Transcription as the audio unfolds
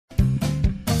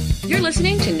You're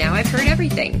listening to Now I've Heard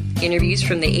Everything. Interviews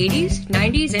from the 80s,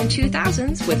 90s, and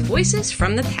 2000s with voices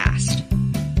from the past.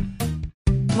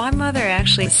 My mother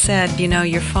actually said,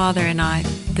 your father and I,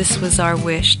 this was our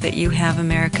wish, that you have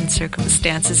American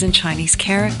circumstances and Chinese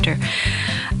character.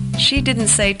 She didn't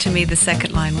say to me the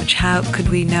second line, which how could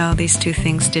we know these two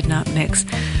things did not mix?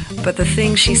 But the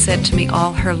thing she said to me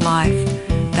all her life,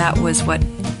 that was what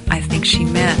I think she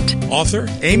meant. Author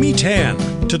Amy Tan.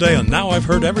 Today on Now I've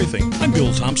Heard Everything. I'm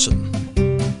Bill Thompson.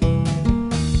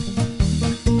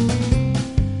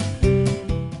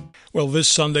 Well, this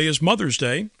Sunday is Mother's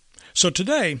Day. So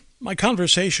today, my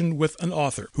conversation with an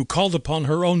author who called upon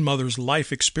her own mother's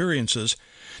life experiences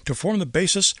to form the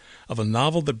basis of a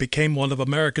novel that became one of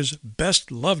America's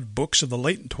best-loved books of the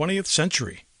late 20th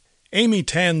century. Amy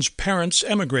Tan's parents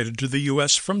emigrated to the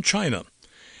U.S. from China,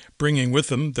 bringing with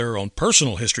them their own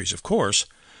personal histories, of course,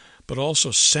 but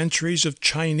also centuries of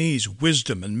Chinese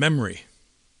wisdom and memory.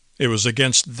 It was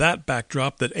against that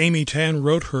backdrop that Amy Tan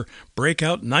wrote her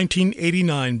breakout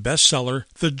 1989 bestseller,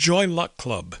 The Joy Luck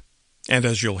Club. And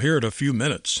as you'll hear in a few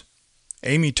minutes,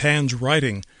 Amy Tan's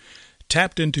writing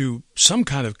tapped into some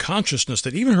kind of consciousness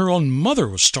that even her own mother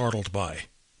was startled by.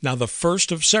 Now, the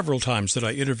first of several times that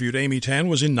I interviewed Amy Tan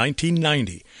was in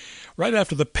 1990, right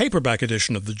after the paperback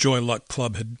edition of The Joy Luck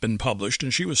Club had been published,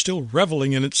 and she was still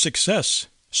reveling in its success.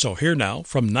 So here now,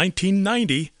 from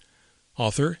 1990,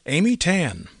 author Amy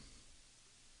Tan.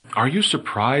 Are you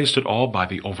surprised at all by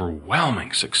the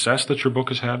overwhelming success that your book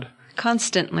has had?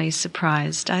 Constantly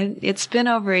surprised. It's been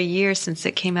over a year since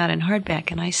it came out in hardback,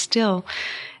 and I still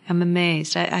am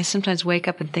amazed. I sometimes wake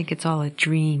up and think it's all a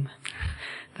dream.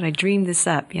 That I dreamed this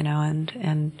up,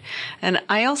 and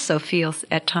I also feel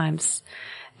at times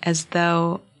as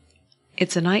though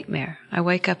it's a nightmare. I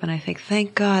wake up and I think,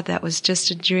 thank God that was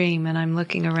just a dream, and I'm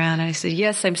looking around and I say,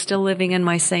 yes, I'm still living in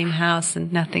my same house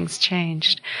and nothing's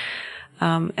changed.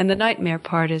 And the nightmare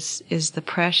part is the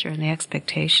pressure and the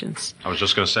expectations. I was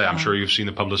just going to say, I'm sure you've seen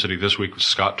the publicity this week with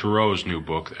Scott Turo's new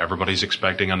book. Everybody's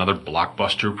expecting another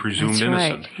blockbuster, Presumed That's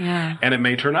Innocent. Right. Yeah. And it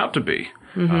may turn out to be.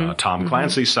 Tom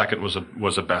Clancy's second was a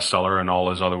bestseller, and all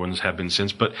his other ones have been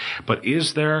since. But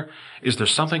is there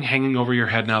something hanging over your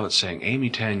head now that's saying, Amy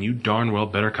Tan, you darn well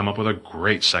better come up with a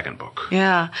great second book?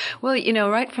 Yeah. Well,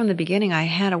 right from the beginning, I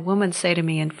had a woman say to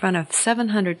me in front of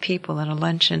 700 people at a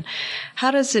luncheon,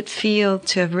 how does it feel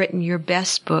to have written your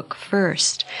best book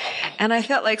first? And I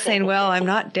felt like saying, well, I'm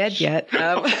not dead yet.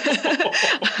 How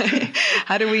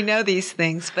do we know these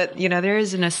things? But, there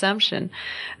is an assumption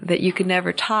that you could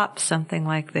never top something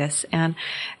like this. And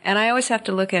I always have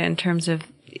to look at it in terms of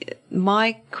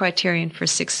my criterion for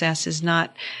success is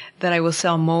not that I will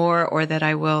sell more or that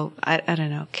I will, I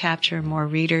don't know, capture more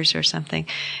readers or something.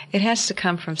 It has to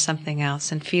come from something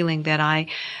else, and feeling that I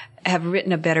have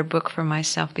written a better book for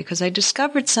myself because I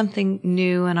discovered something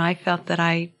new and I felt that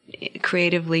I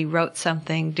creatively wrote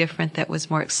something different that was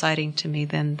more exciting to me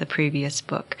than the previous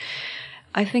book.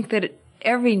 I think that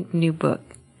every new book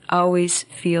always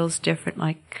feels different,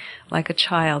 like a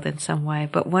child in some way.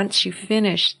 But once you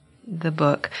finish the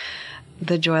book,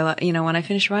 The Joy Luck, when I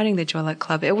finished writing The Joy Luck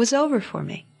Club, it was over for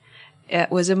me. It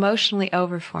was emotionally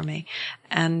over for me.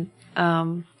 And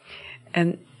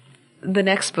the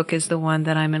next book is the one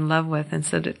that I'm in love with. And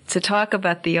so to talk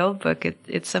about the old book,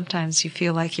 it's sometimes you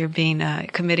feel like you're being,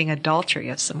 committing adultery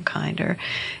of some kind, or,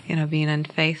 being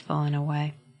unfaithful in a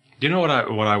way. You know what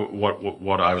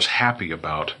I was happy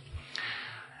about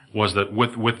was that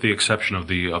with the exception of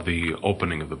the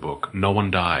opening of the book, no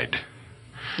one died.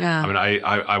 Yeah. I mean,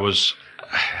 I was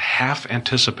half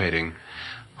anticipating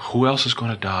who else is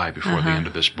going to die before the end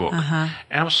of this book. And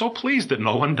I was so pleased that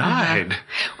no one died.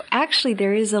 Actually,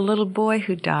 there is a little boy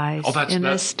who dies in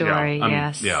this story.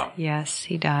 Yeah, Yes,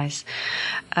 he dies.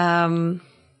 There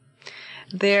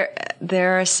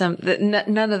are some,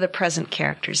 none of the present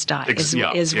characters die, is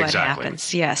what exactly.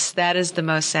 happens. Yes, that is the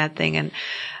most sad thing.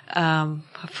 And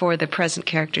for the present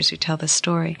characters who tell the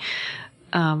story,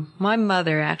 my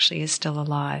mother actually is still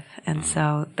alive. And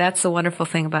so that's the wonderful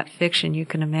thing about fiction. You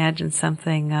can imagine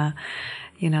something, that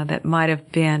might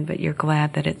have been, but you're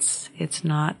glad that it's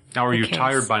not. Now, are you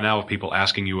tired by now of people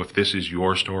asking you if this is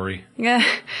your story? Yeah.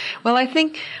 Well, I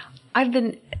think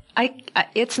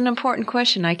it's an important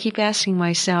question. I keep asking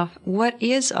myself, what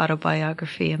is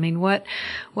autobiography? I mean, what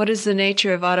is the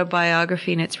nature of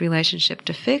autobiography and its relationship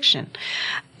to fiction?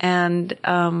 And,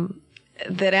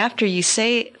 that after you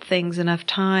say things enough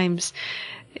times,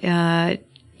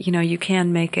 you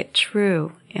can make it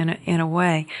true in a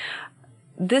way.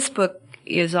 This book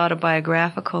is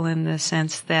autobiographical in the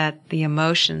sense that the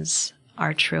emotions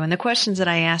are true. And the questions that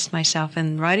I asked myself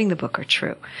in writing the book are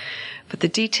true. But the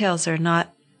details are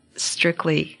not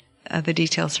strictly the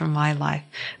details from my life.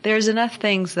 There's enough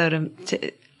things, though,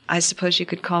 I suppose you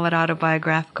could call it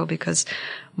autobiographical, because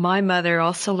my mother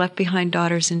also left behind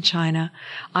daughters in China.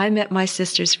 I met my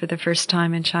sisters for the first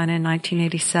time in China in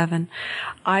 1987.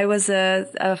 I was a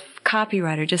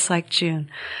copywriter, just like June.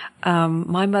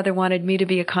 My mother wanted me to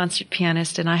be a concert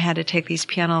pianist, and I had to take these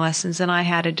piano lessons, and I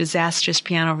had a disastrous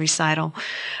piano recital.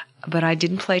 But I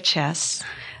didn't play chess,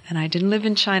 and I didn't live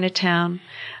in Chinatown.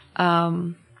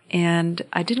 And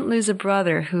I didn't lose a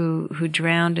brother who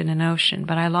drowned in an ocean,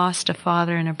 but I lost a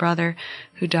father and a brother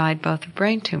who died both of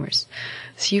brain tumors.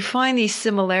 So you find these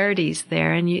similarities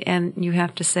there, and you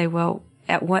have to say, well,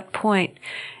 at what point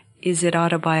is it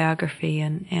autobiography,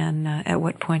 and at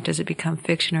what point does it become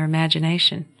fiction or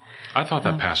imagination? I thought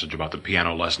that passage about the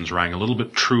piano lessons rang a little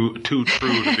bit too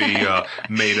true to be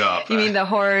made up. You mean the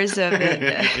horrors of it?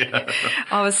 Yeah.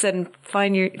 All of a sudden,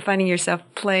 finding yourself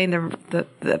playing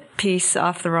the piece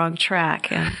off the wrong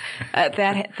track, and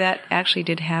that actually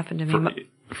did happen to me.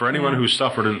 For anyone who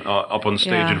suffered up on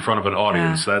stage in front of an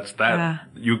audience,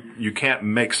 you can't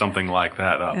make something like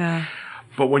that up. Yeah.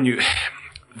 But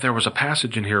there was a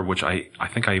passage in here which I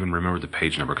think I even remembered the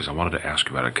page number because I wanted to ask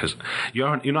you about it. Because you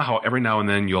know how every now and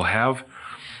then there'll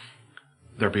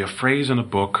be a phrase in a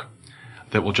book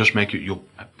that will just make you'll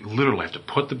literally have to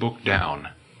put the book down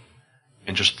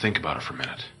and just think about it for a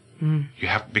minute. You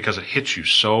have, because it hits you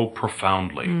so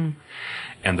profoundly.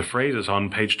 And the phrase is on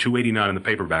page 289 in the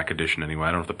paperback edition anyway.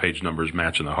 I don't know if the page numbers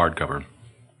match in the hardcover.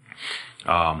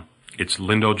 It's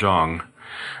Lindo Zhang.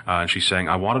 And she's saying,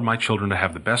 I wanted my children to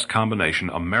have the best combination,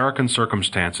 American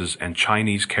circumstances and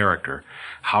Chinese character.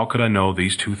 How could I know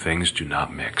these two things do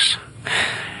not mix?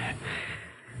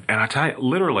 And I tell you,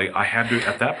 literally, I had to,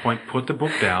 at that point, put the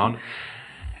book down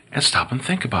and stop and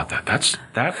think about that.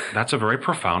 That's a very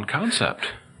profound concept.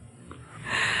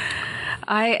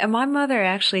 My mother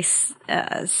actually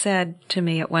said to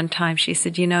me at one time, she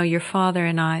said, your father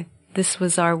and I, this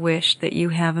was our wish, that you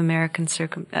have American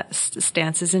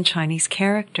circumstances and Chinese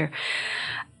character.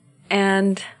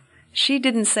 And she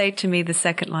didn't say to me the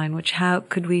second line, which, how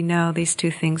could we know these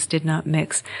two things did not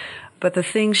mix? But the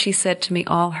thing she said to me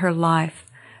all her life,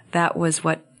 that was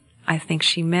what I think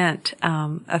she meant,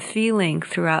 a feeling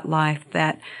throughout life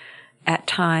that at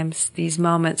times, these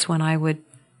moments when I would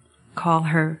call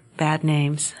her bad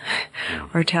names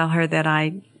or tell her that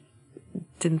I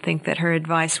didn't think that her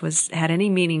advice had any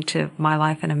meaning to my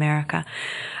life in America.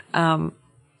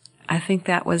 I think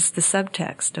that was the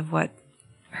subtext of what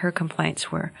her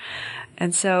complaints were.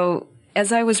 And so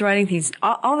as I was writing these,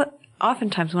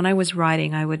 oftentimes when I was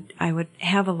writing, I would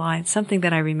have a line, something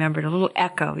that I remembered, a little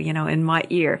echo, in my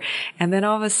ear. And then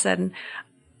all of a sudden,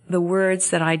 the words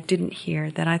that I didn't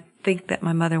hear, that I think that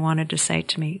my mother wanted to say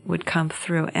to me, would come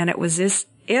through. And it was as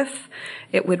if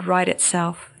it would write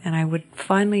itself, and I would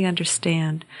finally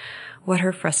understand what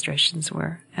her frustrations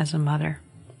were as a mother.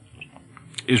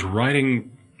 Is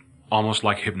writing almost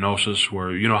like hypnosis,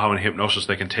 where you know how in hypnosis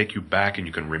they can take you back and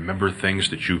you can remember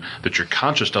things that your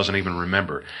conscious doesn't even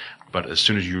remember, but as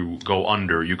soon as you go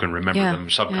under, you can remember them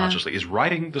subconsciously. Is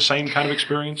writing the same kind of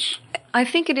experience? I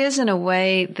think it is, in a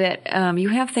way that you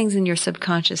have things in your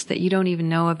subconscious that you don't even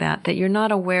know about, that you're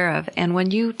not aware of. And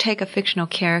when you take a fictional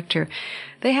character,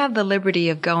 they have the liberty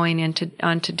of going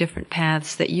onto different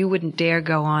paths that you wouldn't dare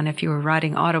go on if you were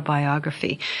writing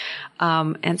autobiography.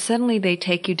 And suddenly they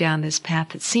take you down this path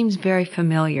that seems very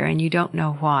familiar, and you don't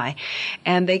know why.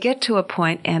 And they get to a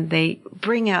point and they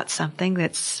bring out something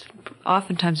that's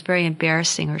oftentimes very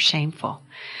embarrassing or shameful.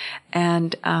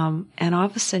 And all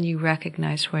of a sudden you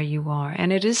recognize where you are.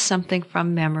 And it is something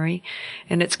from memory,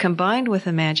 and it's combined with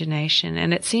imagination.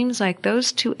 And it seems like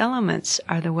those two elements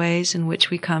are the ways in which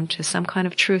we come to some kind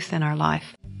of truth in our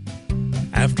life.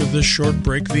 After this short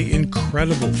break, the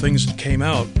incredible things that came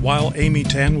out while Amy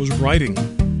Tan was writing.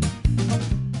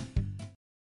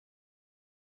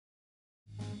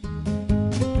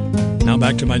 Now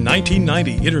back to my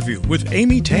 1990 interview with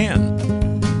Amy Tan.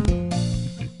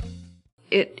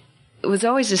 It was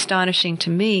always astonishing to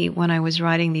me when I was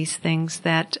writing these things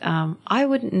that I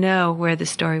wouldn't know where the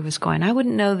story was going. I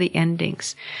wouldn't know the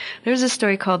endings. There's a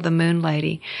story called The Moon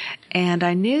Lady, and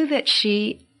I knew that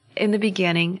she, in the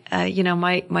beginning,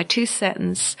 my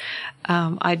two-sentence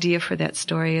idea for that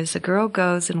story is a girl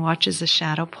goes and watches a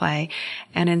shadow play,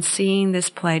 and in seeing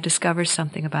this play discovers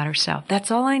something about herself.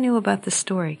 That's all I knew about the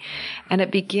story.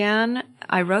 And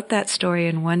I wrote that story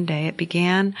in one day. It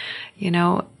began,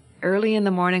 early in the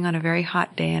morning on a very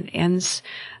hot day, and ends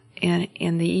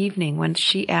in the evening when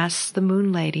she asks the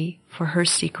Moon Lady for her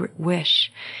secret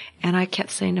wish. And I kept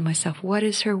saying to myself, what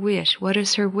is her wish? What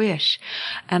is her wish?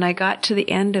 And I got to the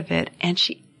end of it, and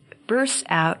she bursts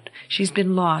out. She's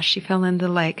been lost. She fell in the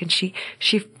lake, and she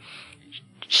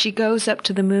goes up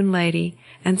to the Moon Lady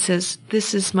and says,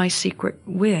 "This is my secret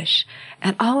wish."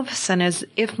 And all of a sudden, as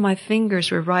if my fingers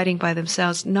were writing by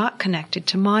themselves, not connected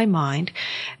to my mind,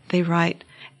 they write.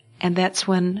 And that's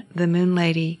when the Moon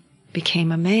Lady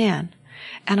became a man.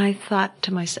 And I thought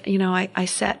to myself, I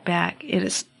sat back. It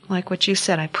is like what you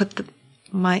said.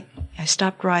 I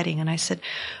stopped writing and I said,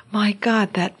 "My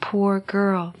God, that poor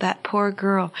girl.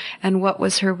 And what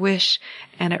was her wish?"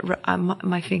 And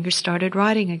my fingers started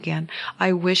writing again.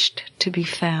 I wished to be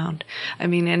found.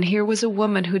 And here was a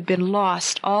woman who'd been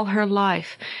lost all her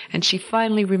life, and she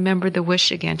finally remembered the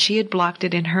wish again. She had blocked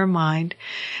it in her mind.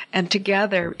 And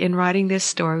together, in writing this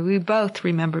story, we both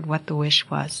remembered what the wish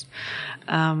was.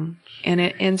 And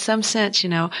in some sense,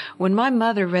 when my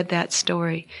mother read that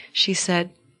story, she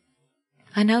said,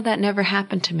 "I know that never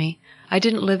happened to me. I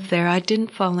didn't live there. I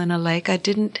didn't fall in a lake. I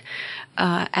didn't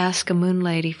ask a Moon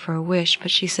Lady for a wish."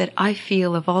 But she said, "I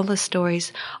feel of all the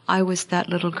stories, I was that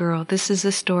little girl. This is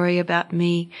a story about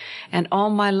me. And all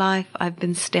my life, I've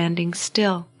been standing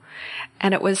still."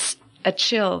 And it was a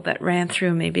chill that ran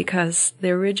through me because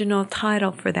the original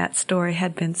title for that story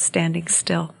had been Standing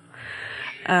Still.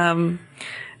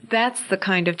 That's the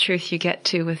kind of truth you get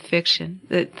to with fiction.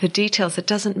 The details, it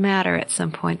doesn't matter at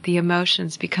some point. The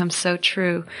emotions become so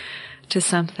true to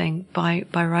something by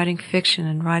writing fiction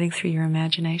and writing through your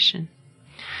imagination.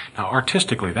 Now,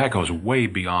 artistically, that goes way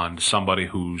beyond somebody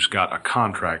who's got a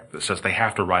contract that says they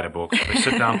have to write a book. So they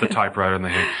sit down at the typewriter and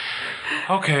they think,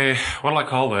 "Okay, what'll I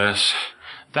call this?"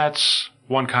 That's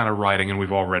one kind of writing, and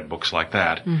we've all read books like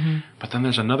that. Mm-hmm. But then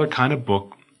there's another kind of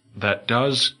book that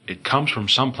it comes from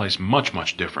someplace much,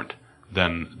 much different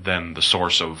than the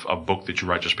source of a book that you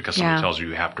write just because someone tells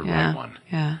you have to write one.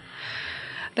 Yeah.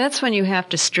 That's when you have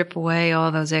to strip away all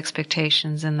those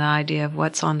expectations and the idea of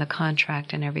what's on the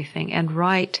contract and everything and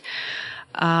write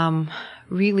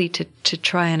really to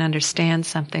try and understand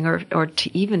something or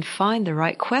to even find the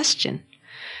right question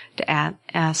to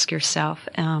ask yourself.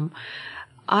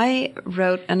 I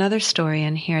wrote another story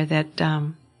in here that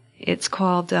it's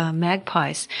called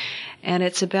Magpies, and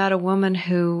it's about a woman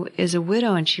who is a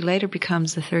widow, and she later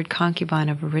becomes the third concubine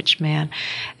of a rich man.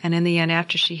 And in the end,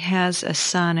 after she has a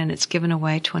son and it's given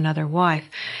away to another wife,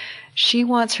 she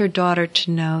wants her daughter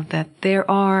to know that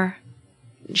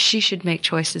she should make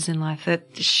choices in life,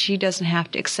 that she doesn't have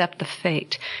to accept the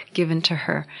fate given to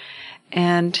her.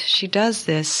 And she does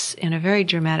this in a very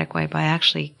dramatic way by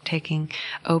actually taking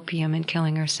opium and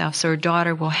killing herself. So her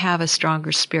daughter will have a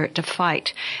stronger spirit to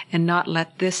fight and not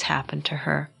let this happen to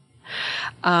her.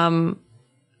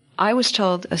 I was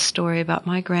told a story about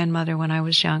my grandmother when I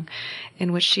was young,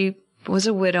 in which she was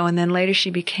a widow and then later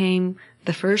she became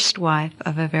the first wife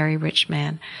of a very rich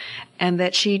man, and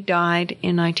that she died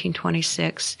in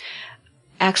 1926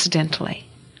 accidentally.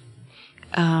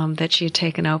 That she had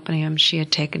taken opium, she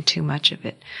had taken too much of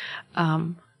it.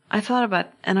 I thought about,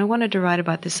 and I wanted to write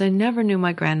about this. I never knew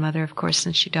my grandmother, of course,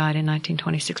 since she died in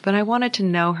 1926, but I wanted to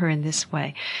know her in this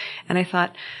way. And I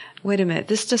thought, wait a minute,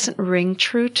 this doesn't ring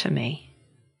true to me,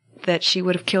 that she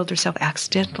would have killed herself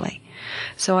accidentally.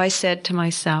 So I said to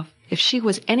myself, if she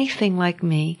was anything like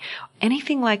me,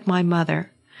 anything like my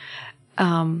mother,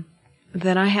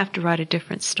 then I have to write a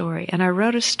different story. And I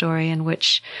wrote a story in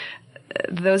which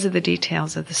those are the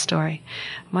details of the story.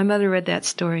 My mother read that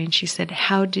story and she said,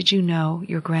 "How did you know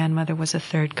your grandmother was a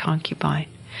third concubine?"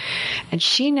 And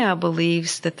she now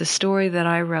believes that the story that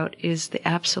I wrote is the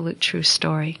absolute true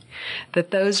story,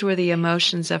 that those were the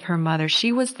emotions of her mother.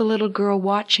 She was the little girl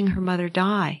watching her mother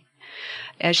die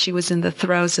as she was in the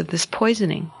throes of this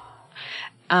poisoning.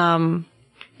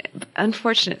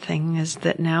 Unfortunate thing is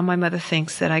that now my mother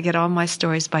thinks that I get all my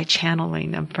stories by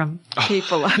channeling them from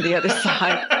people on the other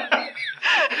side.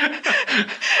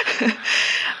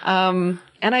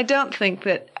 And I don't think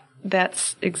that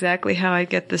that's exactly how I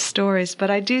get the stories,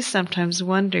 but I do sometimes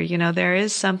wonder, there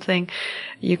is something,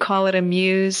 you call it a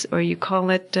muse, or you call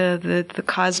it the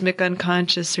cosmic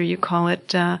unconscious, or you call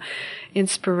it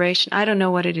inspiration. I don't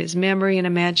know what it is, memory and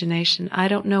imagination. I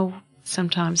don't know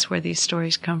sometimes where these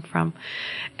stories come from.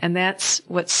 And that's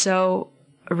what's so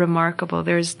remarkable.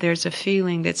 There's a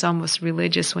feeling that's almost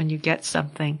religious when you get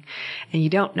something and you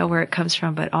don't know where it comes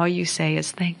from, but all you say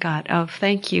is, "Thank God. Oh,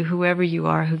 thank you, whoever you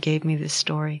are who gave me this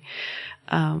story."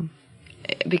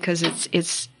 Because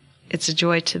it's a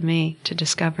joy to me to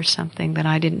discover something that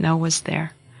I didn't know was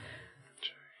there.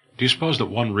 Do you suppose that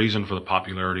one reason for the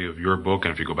popularity of your book,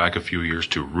 and if you go back a few years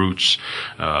to Roots,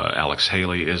 Alex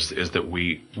Haley, is that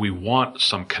we want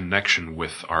some connection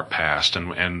with our past,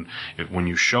 and when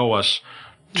you show us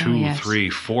 2, 3,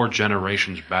 4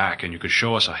 generations back, and you could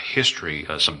show us a history,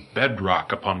 some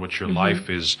bedrock upon which your life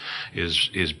is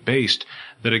based,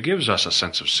 that it gives us a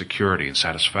sense of security and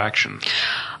satisfaction.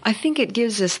 I think it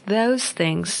gives us those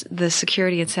things, the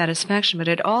security and satisfaction, but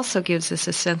it also gives us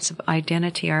a sense of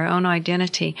identity, our own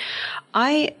identity.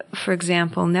 I, for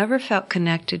example, never felt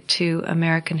connected to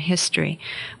American history.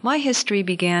 My history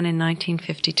began in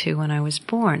 1952 when I was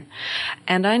born,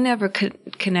 and I never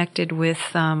connected with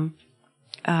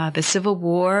the Civil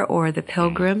War or the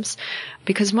Pilgrims,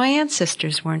 because my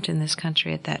ancestors weren't in this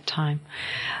country at that time.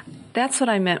 That's what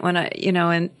I meant when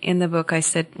in the book I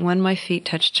said, when my feet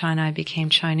touched China, I became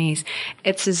Chinese.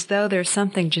 It's as though there's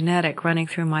something genetic running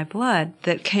through my blood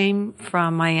that came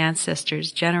from my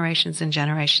ancestors, generations and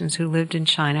generations who lived in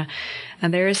China.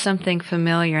 And there is something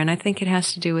familiar, and I think it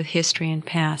has to do with history and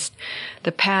past.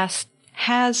 The past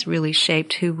has really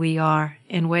shaped who we are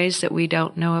in ways that we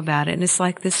don't know about it. And it's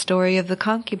like this story of the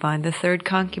concubine, the third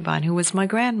concubine, who was my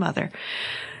grandmother,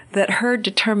 that her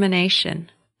determination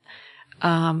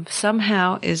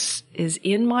somehow is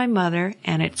in my mother,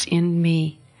 and it's in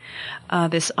me.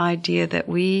 This idea that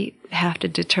we have to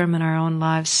determine our own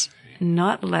lives,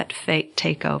 not let fate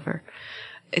take over.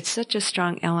 It's such a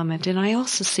strong element. And I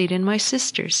also see it in my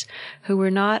sisters, who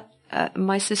were not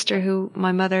my sister who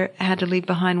my mother had to leave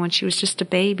behind when she was just a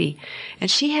baby. And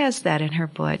she has that in her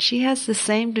blood. She has the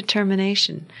same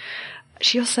determination.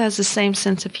 She also has the same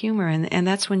sense of humor. And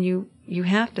that's when you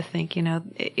have to think,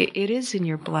 it is in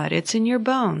your blood. It's in your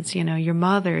bones. Your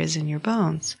mother is in your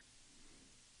bones.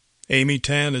 Amy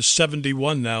Tan is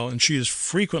 71 now, and she is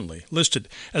frequently listed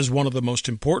as one of the most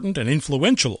important and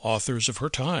influential authors of her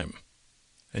time.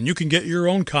 And you can get your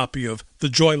own copy of The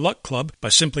Joy Luck Club by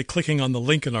simply clicking on the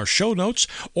link in our show notes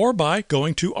or by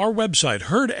going to our website,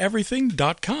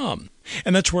 heardeverything.com.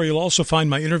 And that's where you'll also find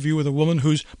my interview with a woman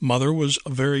whose mother was a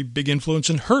very big influence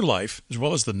in her life, as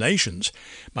well as the nation's.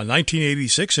 My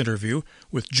 1986 interview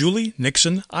with Julie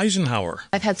Nixon Eisenhower.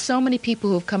 I've had so many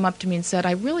people who have come up to me and said,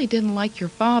 I really didn't like your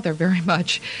father very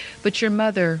much, but your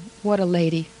mother, what a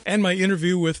lady. And my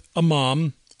interview with a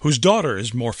mom whose daughter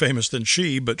is more famous than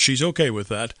she, but she's okay with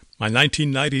that. My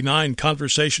 1999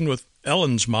 conversation with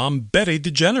Ellen's mom, Betty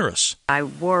DeGeneres. I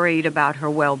worried about her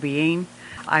well-being.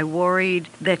 I worried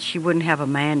that she wouldn't have a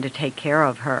man to take care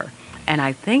of her. And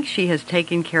I think she has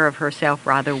taken care of herself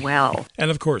rather well.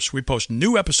 And of course, we post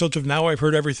new episodes of Now I've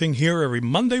Heard Everything here every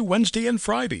Monday, Wednesday, and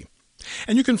Friday.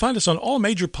 And you can find us on all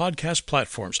major podcast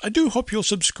platforms. I do hope you'll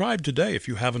subscribe today if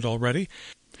you haven't already.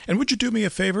 And would you do me a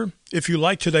favor? If you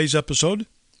liked today's episode,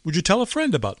 would you tell a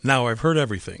friend about Now I've Heard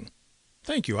Everything?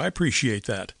 Thank you. I appreciate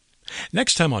that.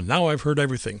 Next time on Now I've Heard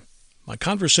Everything, my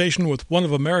conversation with one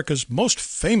of America's most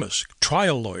famous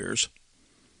trial lawyers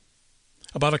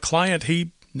about a client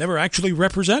he never actually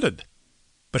represented,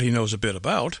 but he knows a bit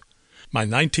about. My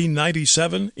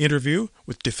 1997 interview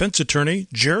with defense attorney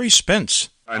Jerry Spence.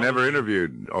 I never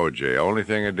interviewed O.J. Only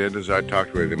thing I did is I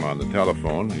talked with him on the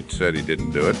telephone. He said he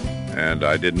didn't do it, and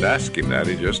I didn't ask him that.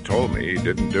 He just told me he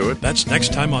didn't do it. That's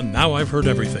next time on Now I've Heard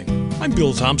Everything. I'm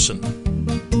Bill Thompson.